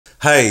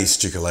Hey,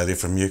 Stukulele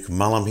from Uke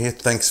Mullum here.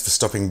 Thanks for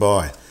stopping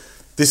by.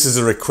 This is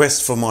a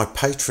request for my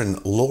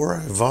patron Laura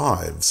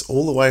Vives,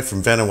 all the way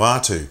from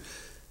Vanuatu.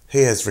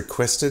 He has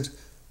requested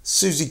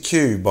Suzie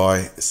Q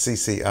by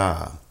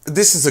CCR.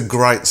 This is a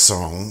great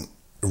song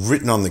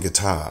written on the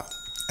guitar.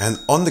 And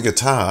on the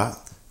guitar,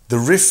 the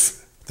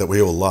riff that we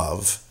all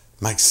love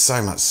makes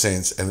so much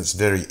sense, and it's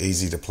very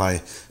easy to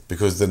play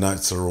because the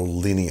notes are all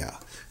linear.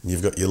 And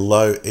you've got your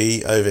low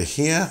E over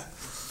here.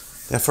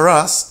 Now for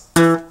us,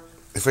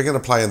 if we're going to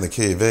play in the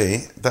key of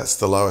E, that's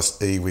the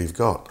lowest E we've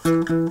got.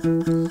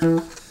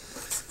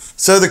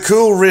 So the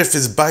cool riff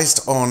is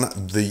based on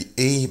the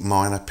E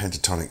minor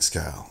pentatonic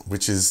scale,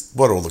 which is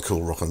what all the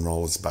cool rock and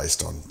roll is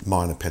based on,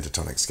 minor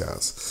pentatonic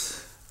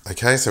scales.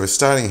 Okay, so we're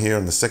starting here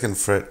on the 2nd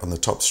fret on the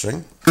top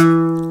string.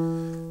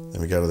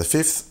 Then we go to the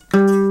 5th.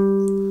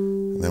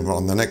 And then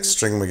on the next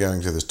string we're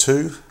going to the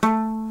 2.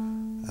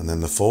 And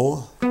then the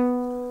 4.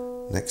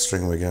 Next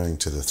string we're going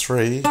to the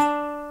 3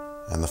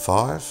 and the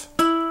 5.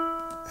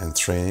 And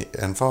 3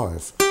 and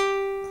 5.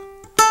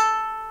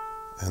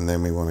 And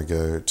then we want to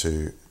go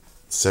to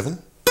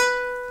 7.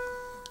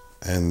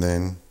 And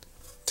then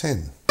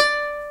 10.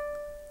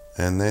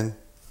 And then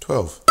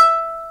 12.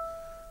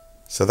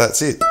 So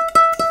that's it.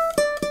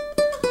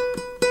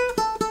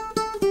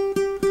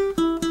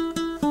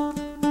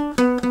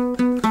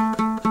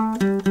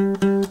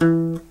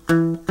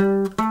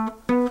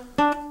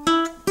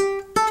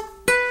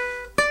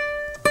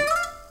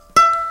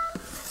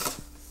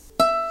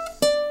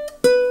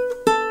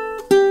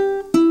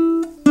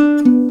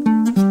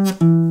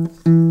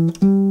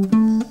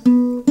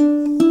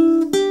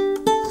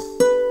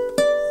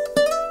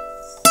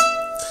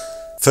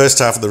 First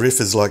half of the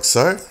riff is like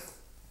so.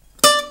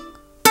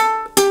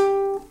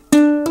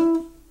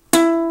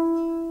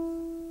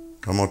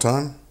 One more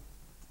time.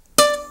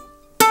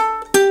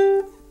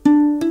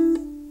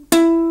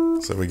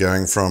 So we're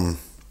going from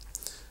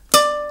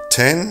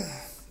 10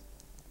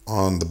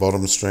 on the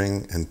bottom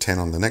string and 10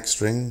 on the next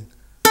string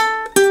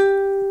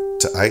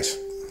to 8.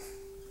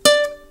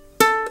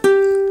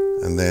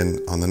 And then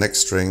on the next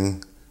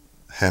string,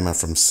 hammer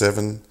from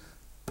 7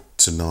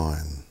 to 9.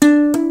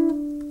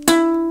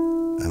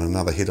 And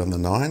another hit on the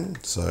 9,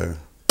 so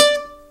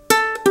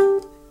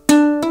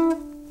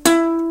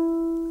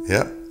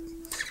yep.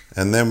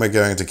 And then we're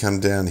going to come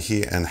down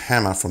here and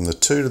hammer from the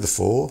 2 to the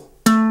 4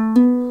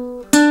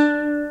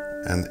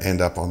 and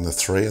end up on the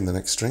 3 in the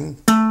next string.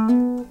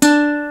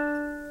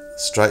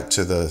 Straight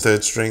to the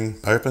 3rd string,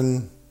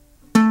 open,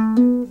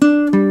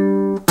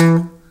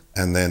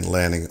 and then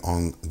landing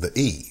on the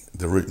E,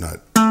 the root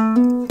note.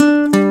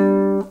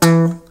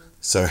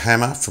 So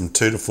hammer from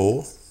 2 to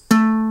 4.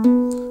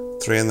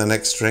 3 in the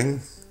next string,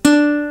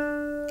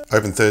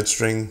 open 3rd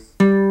string,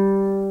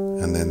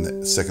 and then the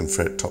 2nd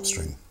fret top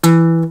string.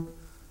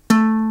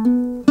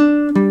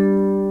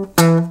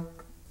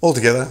 All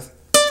together.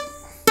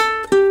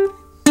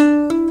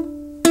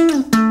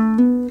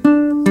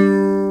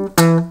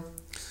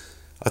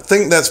 I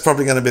think that's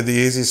probably going to be the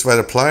easiest way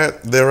to play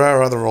it. There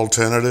are other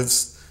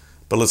alternatives,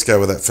 but let's go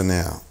with that for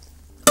now.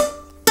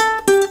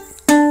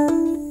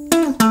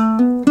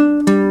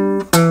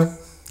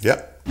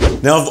 Yep.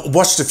 Now, I've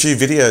watched a few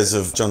videos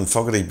of John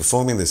Fogerty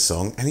performing this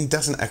song, and he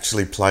doesn't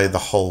actually play the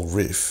whole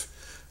riff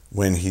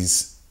when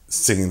he's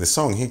singing the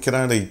song. He can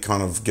only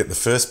kind of get the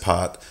first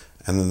part,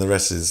 and then the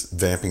rest is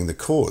vamping the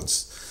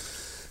chords.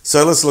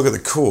 So let's look at the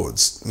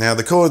chords. Now,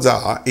 the chords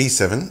are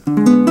E7.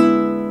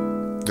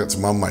 That's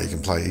one way you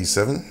can play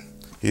E7.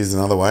 Here's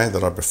another way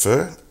that I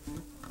prefer.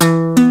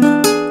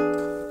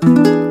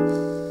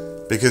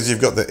 Because you've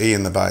got the E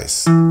in the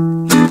bass.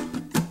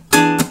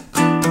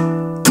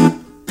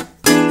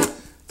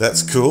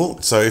 That's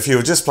cool. So if you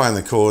were just playing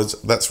the chords,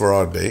 that's where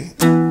I'd be.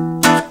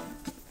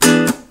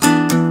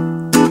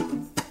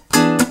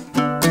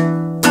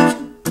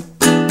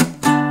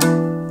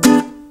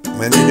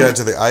 And then you go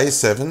to the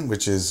A7,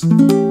 which is,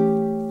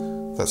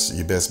 that's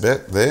your best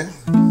bet there.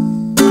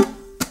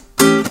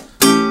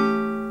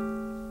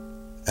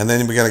 And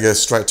then we're going to go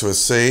straight to a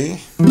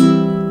C, to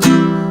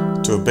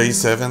a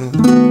B7,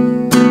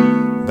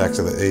 back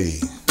to the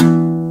E.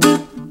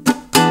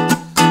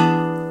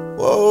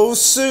 Oh,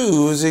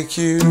 Suzie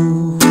Q.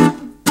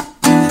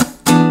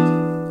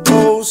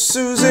 Oh,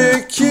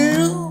 Suzie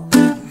Q.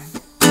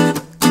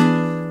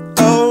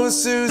 Oh,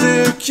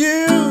 Suzie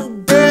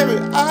Q. Baby,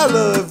 I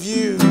love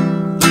you.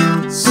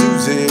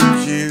 Suzie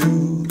Q.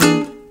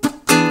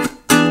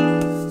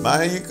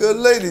 My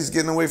ukulele's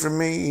getting away from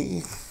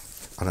me.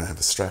 I don't have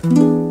a strap. I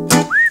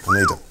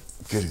need to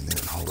get in there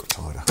and hold it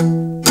tighter.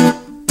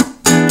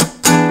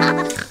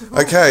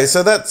 Okay,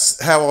 so that's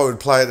how I would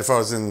play it if I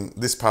was in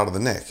this part of the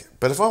neck.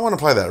 But if I want to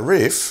play that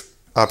riff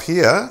up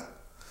here,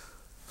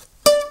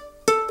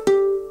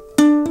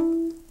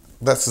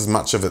 that's as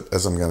much of it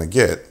as I'm going to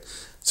get.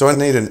 So I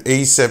need an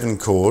E7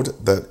 chord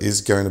that is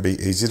going to be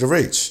easy to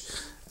reach.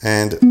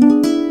 And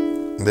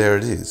there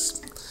it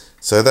is.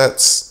 So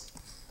that's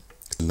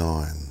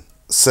 9,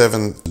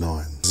 7,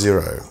 9,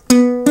 0.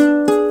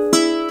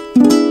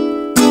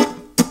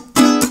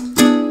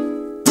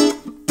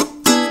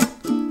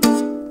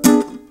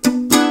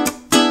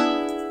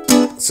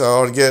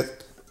 So I'd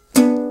get,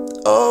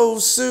 oh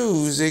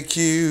Suzie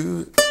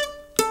Q,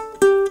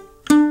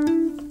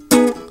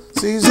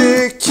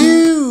 Suzie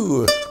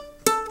Q,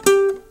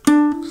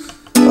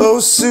 oh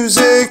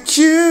Suzie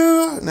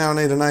Q. Now I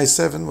need an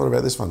A7. What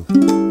about this one?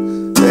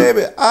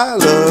 Baby, I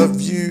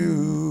love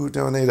you.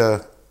 Now I need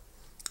a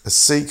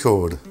C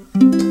chord.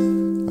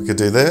 I could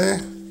do there,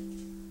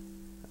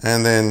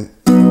 and then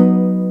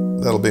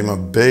that'll be my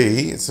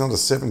B. It's not a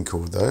 7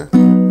 chord though.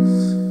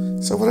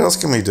 So what else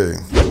can we do?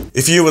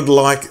 If you would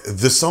like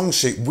the song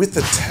sheet with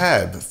the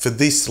tab for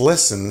this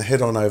lesson,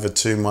 head on over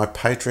to my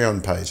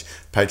Patreon page,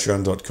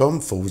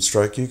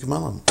 patreon.com/Uke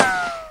Mullum.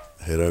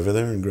 Head over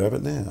there and grab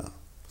it now.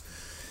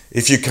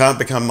 If you can't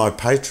become my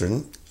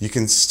patron, you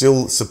can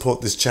still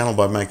support this channel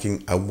by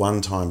making a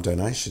one-time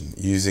donation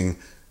using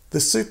the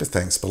super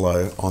thanks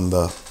below on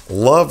the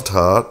loved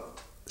heart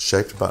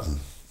shaped button.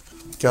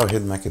 Go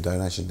ahead and make a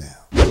donation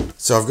now.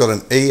 So I've got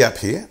an E up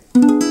here,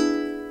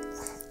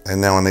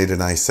 and now I need an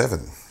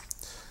A7.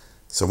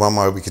 So one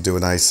way we could do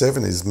an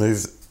A7 is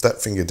move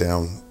that finger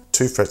down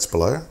 2 frets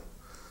below,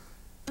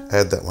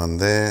 add that one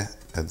there,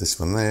 add this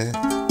one there.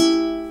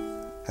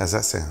 How's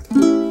that sound?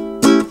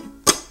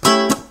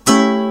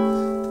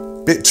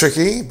 Bit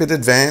tricky, bit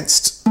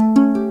advanced.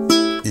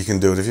 You can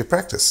do it if you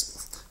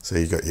practice. So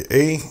you've got your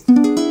E,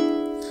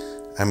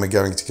 and we're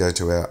going to go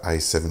to our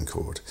A7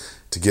 chord.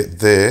 To get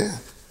there,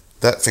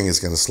 that finger's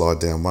going to slide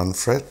down 1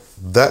 fret,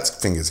 that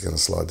finger's going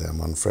to slide down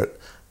 1 fret,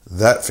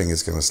 that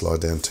finger's going to slide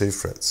down 2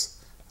 frets.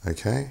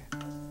 Okay?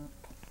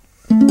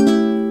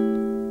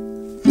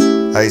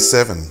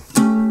 A7.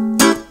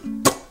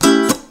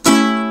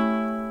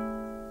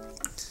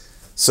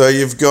 So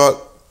you've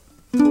got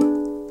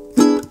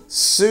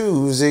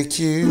Suzie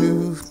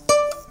Q,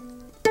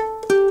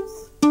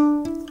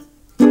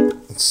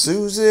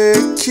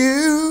 Suzie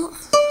Q,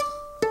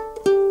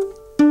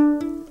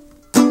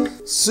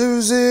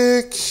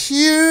 Suzie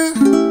Q,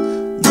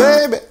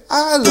 baby,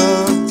 I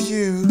love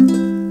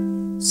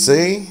you.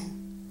 See?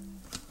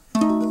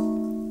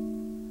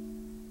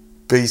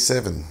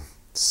 B7,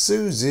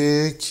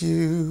 Suzie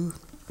Q.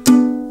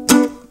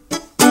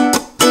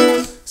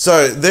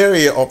 So there are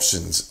your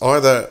options.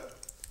 Either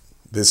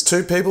there's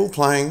 2 people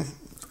playing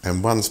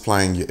and one's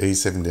playing your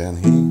E7 down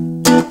here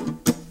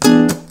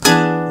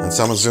and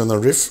someone's doing the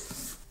riff.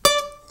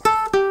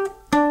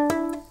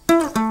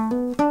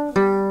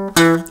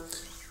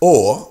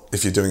 Or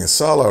if you're doing a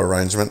solo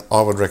arrangement,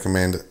 I would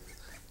recommend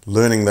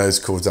learning those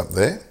chords up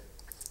there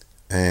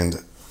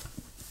and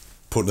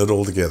putting it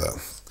all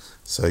together.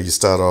 So you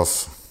start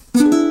off,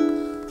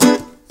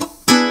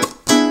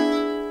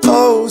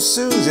 oh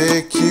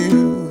Suzie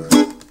Q,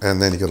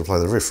 and then you got to play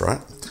the riff,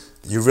 right?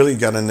 You're really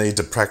going to need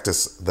to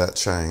practice that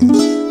change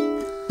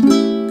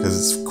because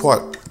it's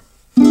quite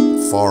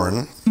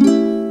foreign,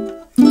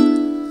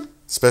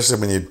 especially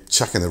when you're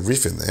chucking the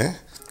riff in there.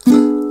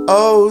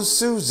 Oh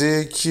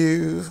Suzie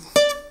Q,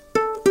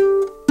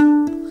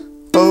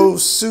 oh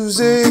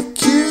Suzie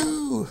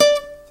Q,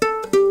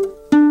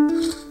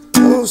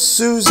 oh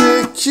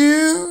Suzie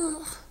Q,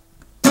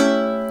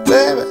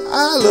 baby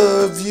I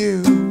love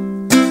you,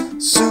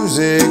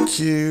 Suzie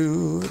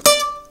Q.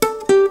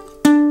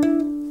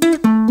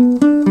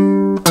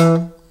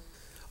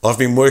 I've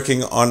been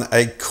working on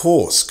a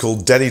course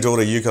called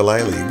Daddy-Daughter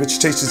Ukulele, which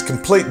teaches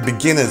complete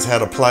beginners how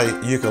to play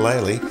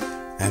ukulele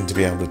and to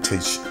be able to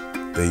teach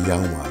the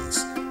young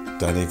ones.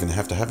 Don't even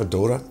have to have a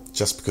daughter.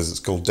 Just because it's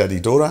called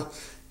Daddy-Daughter,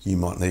 you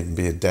mightn't even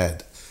be a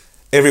dad.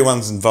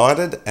 Everyone's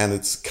invited, and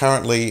it's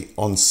currently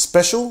on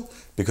special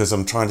because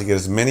I'm trying to get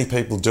as many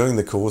people doing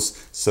the course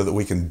so that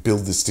we can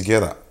build this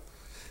together.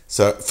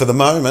 So for the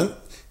moment,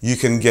 you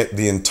can get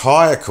the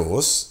entire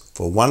course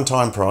for a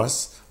one-time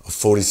price of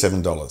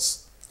 $47.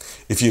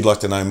 If you'd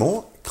like to know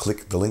more,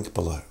 click the link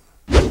below.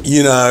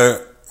 You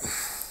know,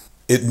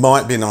 it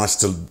might be nice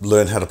to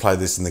learn how to play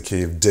this in the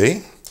key of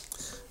D,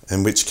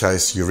 in which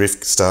case your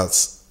riff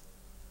starts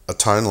a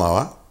tone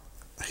lower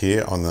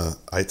here on the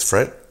 8th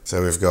fret.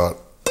 So we've got,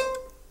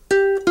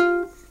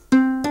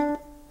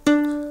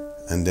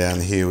 and down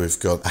here we've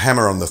got a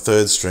hammer on the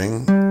 3rd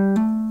string,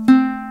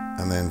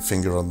 and then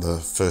finger on the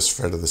 1st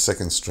fret of the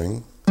 2nd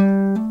string,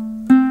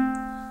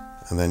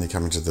 and then you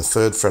come into the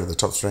 3rd fret of the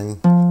top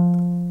string,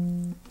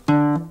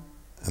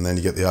 and then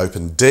you get the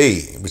open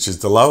D, which is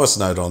the lowest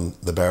note on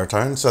the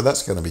baritone, so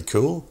that's going to be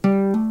cool.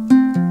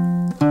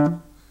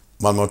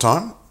 One more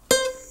time.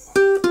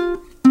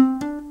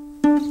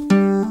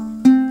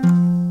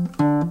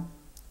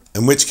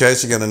 In which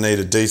case you're going to need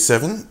a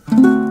D7.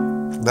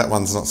 That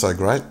one's not so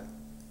great.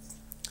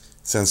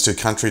 Sounds too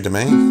country to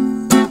me.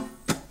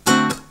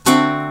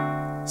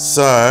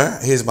 So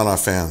here's one I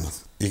found.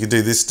 You could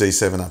do this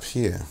D7 up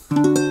here.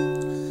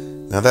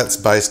 Now that's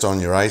based on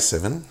your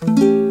A7.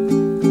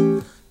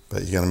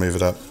 But you're going to move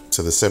it up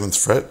to the 7th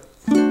fret,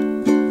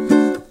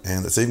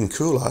 and it's even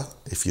cooler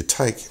if you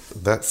take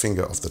that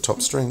finger off the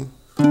top string,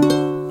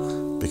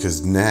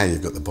 because now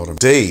you've got the bottom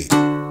D.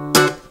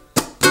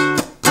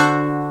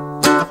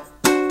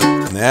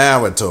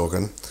 Now we're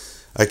talking.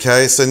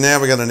 Okay, so now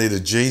we're going to need a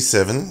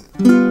G7,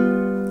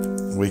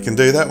 we can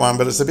do that one,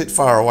 but it's a bit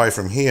far away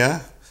from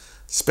here,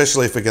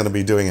 especially if we're going to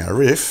be doing our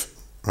riff,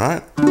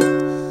 right?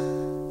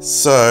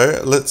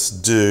 So let's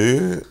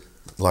do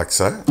like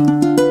so,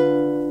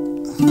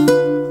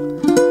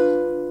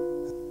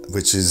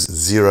 which is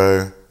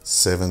 0,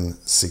 7,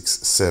 6,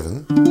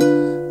 7,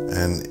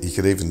 and you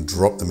could even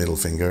drop the middle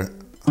finger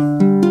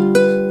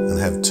and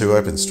have 2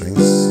 open strings.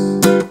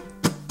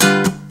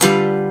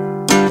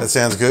 That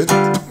sounds good.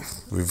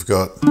 We've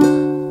got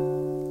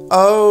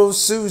oh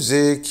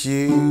Suzie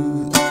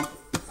Q,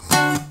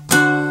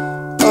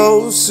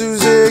 oh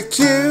Suzie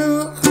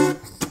Q,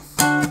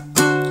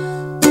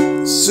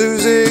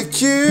 Suzie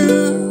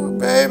Q,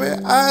 baby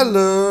I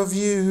love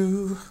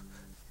you.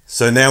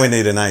 So now we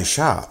need an A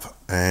sharp,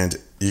 and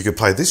you could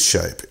play this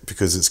shape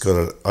because it's got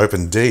an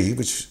open D,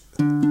 which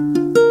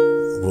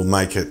will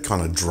make it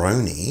kind of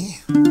drony.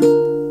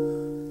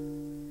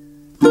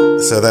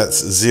 So that's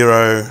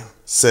 0,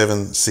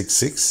 7, 6,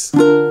 6.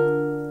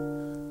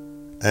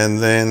 And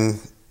then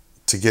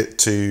to get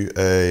to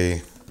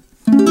a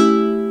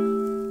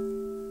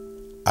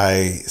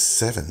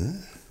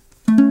A7,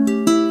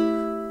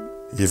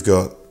 you've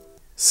got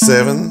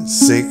 7,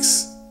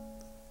 6,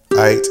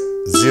 8,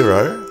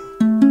 0.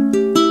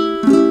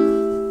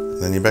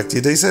 Then you're back to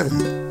your D7.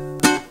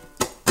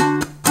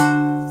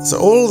 So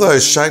all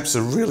those shapes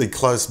are really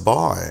close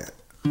by.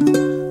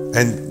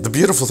 And the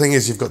beautiful thing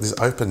is you've got this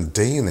open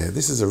D in there.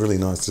 This is a really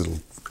nice little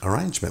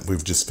arrangement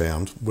we've just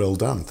found. Well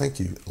done. Thank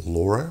you,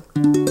 Laura.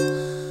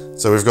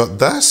 So we've got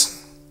that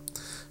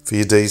for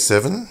your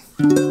D7.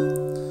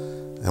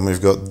 And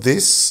we've got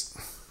this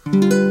for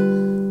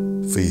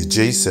your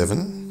G7.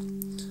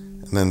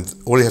 And then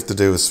all you have to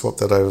do is swap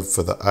that over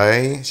for the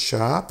A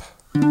sharp.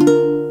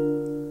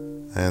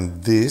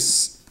 And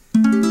this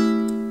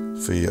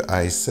for your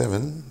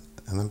A7,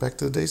 and then back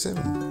to the D7.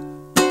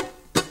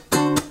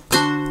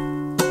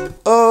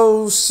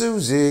 Oh,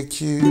 Suzie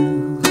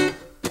Q.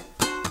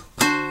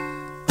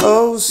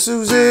 Oh,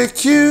 Suzie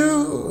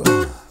Q.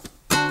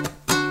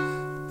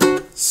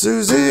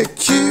 Suzie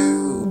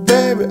Q,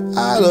 baby,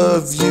 I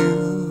love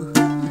you.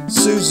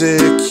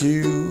 Suzie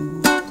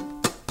Q.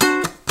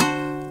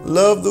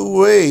 Love the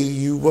way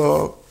you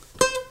walk.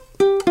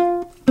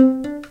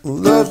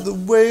 Love the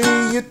way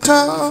you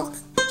talk.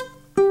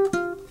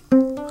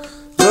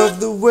 Love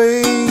the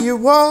way you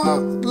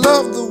walk.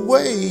 Love the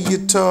way you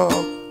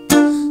talk.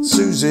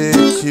 Suzie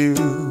Q.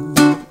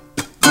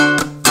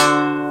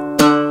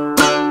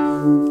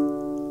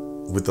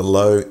 With the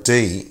low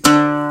D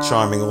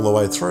chiming all the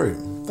way through.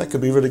 That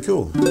could be really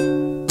cool.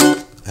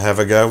 Have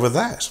a go with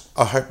that.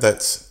 I hope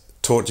that's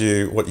taught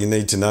you what you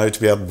need to know to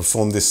be able to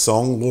perform this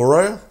song,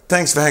 Laura.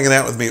 Thanks for hanging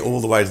out with me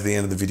all the way to the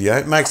end of the video.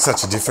 It makes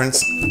such a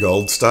difference.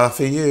 Gold star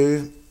for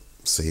you.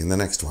 See you in the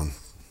next one.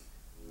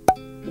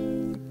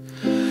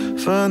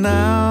 For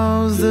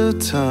now's the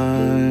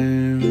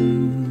time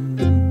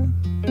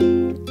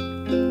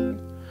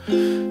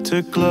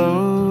to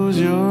close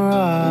your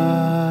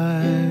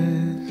eyes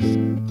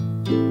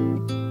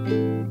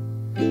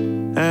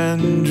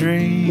and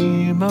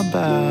dream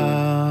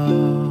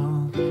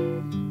about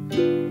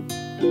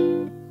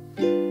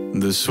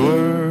the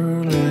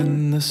swirl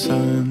in the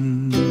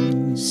sun,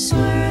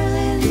 swirl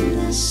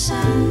in the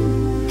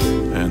sun,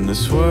 and the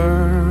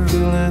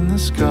swirl in the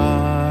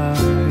sky,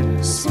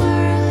 swirl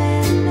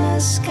in the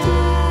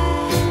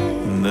sky,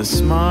 and the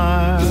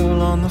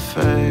smile on the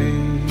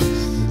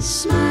face,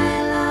 smile